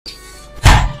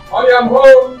am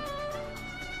home.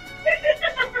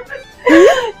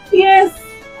 Yes.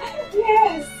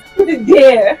 Yes. Put it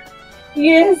there.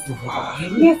 Yes. Wow.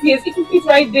 Yes, yes. It will fit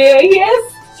right there.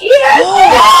 Yes.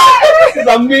 Yes. This is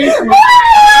amazing.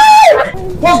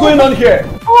 What's going on here?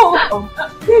 Oh,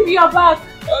 baby, you're back.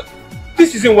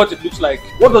 This isn't what it looks like.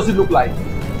 What does it look like?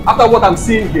 After what I'm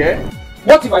seeing here?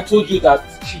 What if I told you that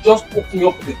she just hooked me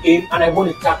up with the game and I won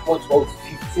a jackpot of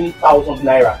 15,000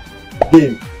 naira?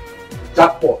 Game.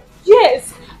 Jackpot.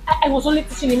 Yes. I was only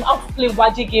teaching him how to play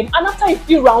Waje game, and after a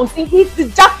few rounds, he hit the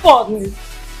jackpot.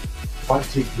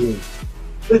 Waje game.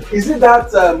 Is it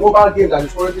that mobile game that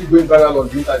is currently going viral on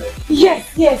the internet? Yes,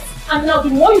 yes. And now the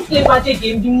more you play Waje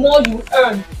game, the more you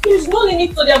earn. There is no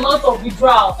limit to the amount of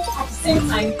withdrawal. At the same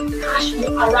time, cash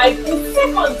will arrive in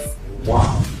seconds.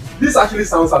 Wow. This actually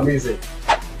sounds amazing.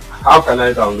 How can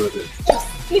I download it? Just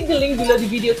click the link below the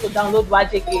video to download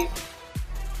Waje game.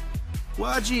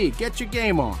 Waje, get your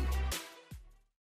game on.